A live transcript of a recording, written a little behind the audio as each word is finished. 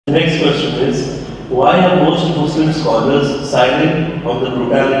Next question is, why are most Muslim scholars silent on the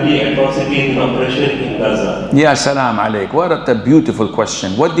brutality, atrocity and oppression in Gaza? Ya salam alaik. What a beautiful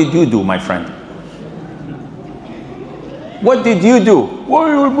question. What did you do, my friend? What did you do?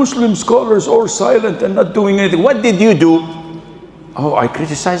 Why are Muslim scholars all silent and not doing anything? What did you do? Oh, I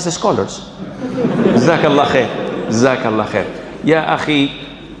criticized the scholars. Jazakallah khair. Jazakallah khair. Ya akhi,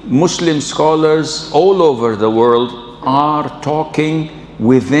 Muslim scholars all over the world are talking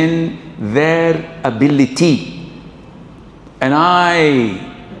within their ability. And I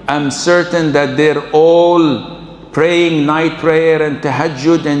am certain that they're all praying night prayer and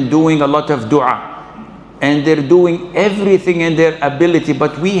tahajjud and doing a lot of dua. And they're doing everything in their ability,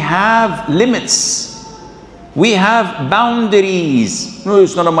 but we have limits. We have boundaries. No,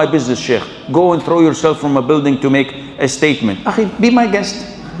 it's none of my business, Sheikh. Go and throw yourself from a building to make a statement. Akhi, be my guest.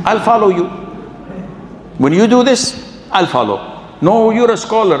 I'll follow you. When you do this, I'll follow. No, you're a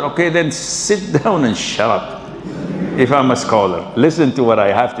scholar. Okay, then sit down and shut up. If I'm a scholar, listen to what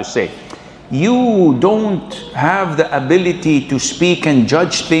I have to say. You don't have the ability to speak and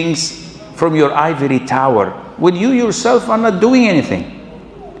judge things from your ivory tower when you yourself are not doing anything.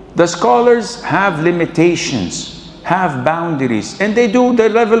 The scholars have limitations, have boundaries, and they do their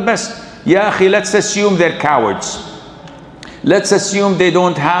level best. Ya akhi, let's assume they're cowards. Let's assume they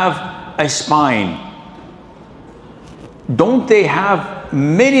don't have a spine. Don't they have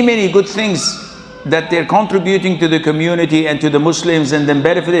many, many good things that they're contributing to the community and to the Muslims and then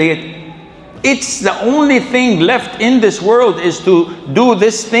benefiting it? It's the only thing left in this world is to do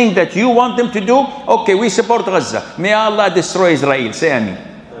this thing that you want them to do. Okay, we support Gaza. May Allah destroy Israel. Say Ameen.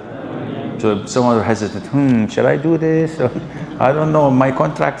 So someone will hesitate. Should I do this? I don't know. My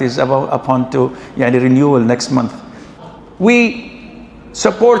contract is upon to renewal next month. We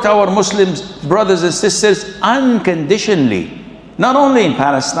support our Muslim brothers and sisters unconditionally. Not only in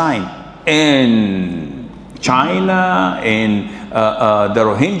Palestine, in China, in the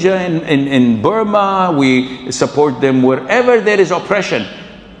Rohingya in Burma, we support them wherever there is oppression.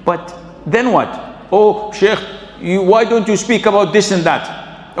 But then what? Oh, Sheikh, why don't you speak about this and that?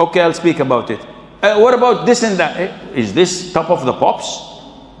 Okay, I'll speak about it. What about this and that? Is this top of the pops?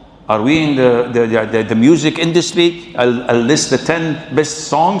 Are we in the music industry? I'll list the 10 best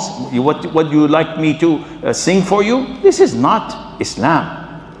songs. What do you like me to sing for you? This is not Islam.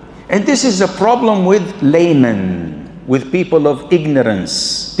 And this is a problem with laymen, with people of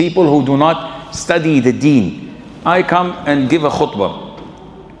ignorance, people who do not study the deen. I come and give a khutbah.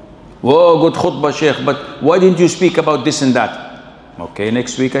 Whoa, good khutbah, Sheikh, but why didn't you speak about this and that? Okay,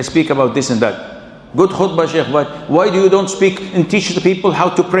 next week I speak about this and that. Good khutbah, Sheikh, but why do you don't speak and teach the people how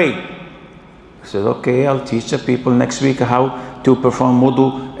to pray? I said, okay, I'll teach the people next week how to perform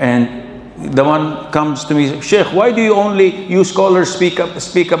wudu. And the one comes to me, Sheikh, why do you scholars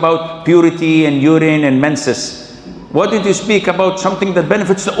speak about purity and urine and menses? Why did you speak about something that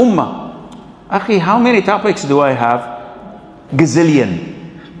benefits the ummah? Akhi, how many topics do I have?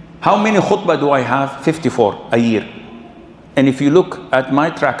 Gazillion. How many khutbah do I have? 54 a year. And if you look at my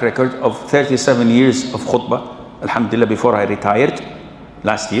track record of 37 years of khutbah, alhamdulillah, before I retired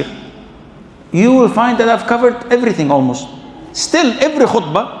last year, you will find that I've covered everything almost. Still, every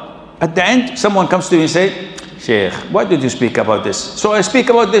khutbah, at the end, someone comes to me and say, Sheikh, why did you speak about this? So I speak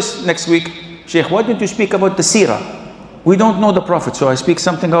about this next week. Sheikh, why did you speak about the seerah? We don't know the Prophet, so I speak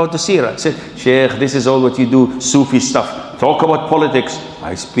something about the seerah. I said, Sheikh, this is all what you do, Sufi stuff. Talk about politics.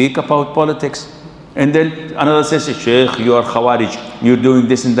 I speak about politics. And then another says, Sheikh, you are Khawarij, you're doing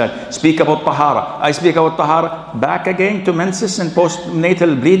this and that. Speak about Tahara. I speak about Tahara. Back again to menses and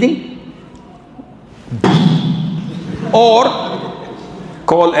postnatal bleeding. Or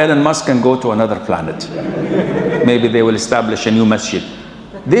call Elon Musk and go to another planet. Maybe they will establish a new masjid.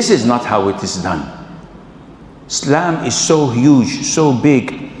 This is not how it is done. Islam is so huge, so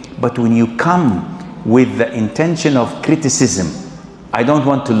big, but when you come with the intention of criticism, I don't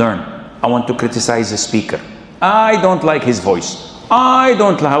want to learn. I want to criticize the speaker. I don't like his voice. I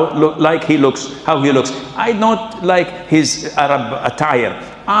don't like how he looks. I don't like his Arab attire.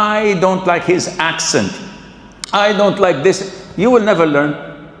 I don't like his accent. I don't like this. You will never learn.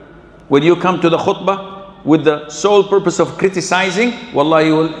 When you come to the khutbah with the sole purpose of criticizing, wallah,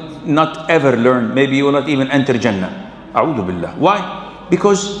 you will not ever learn. Maybe you will not even enter Jannah. A'udhu billah. Why?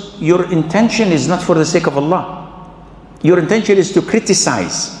 Because your intention is not for the sake of Allah. Your intention is to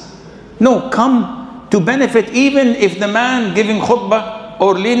criticize. No, come to benefit, even if the man giving khutbah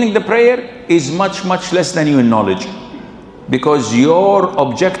or leading the prayer is much, much less than you in knowledge. Because your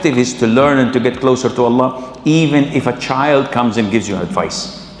objective is to learn and to get closer to Allah. Even if a child comes and gives you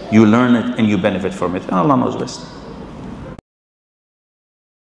advice, you learn it and you benefit from it. And Allah knows best.